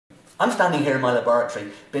I'm standing here in my laboratory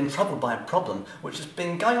being troubled by a problem which has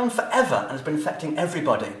been going on forever and has been affecting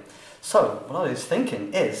everybody. So, what I was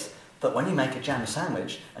thinking is that when you make a jam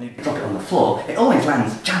sandwich and you drop it on the floor, it always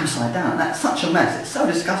lands jam side down. That's such a mess, it's so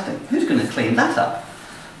disgusting. Who's going to clean that up?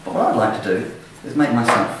 But what I'd like to do is make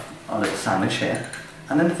myself a little sandwich here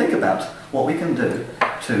and then think about what we can do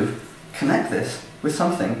to connect this with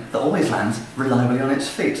something that always lands reliably on its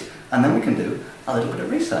feet. And then we can do a little bit of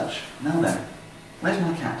research. Now then, where's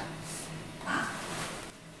my cat?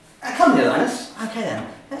 Come here, Linus. Okay then,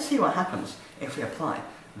 let's see what happens if we apply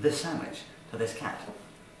this sandwich to this cat.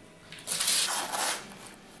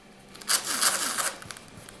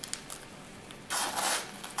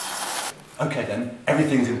 Okay then,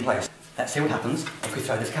 everything's in place. Let's see what happens if we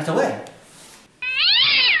throw this cat away.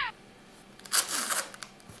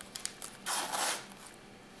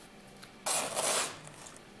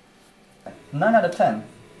 9 out of 10.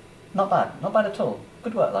 Not bad at all.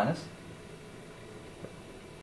 Good work, Linus.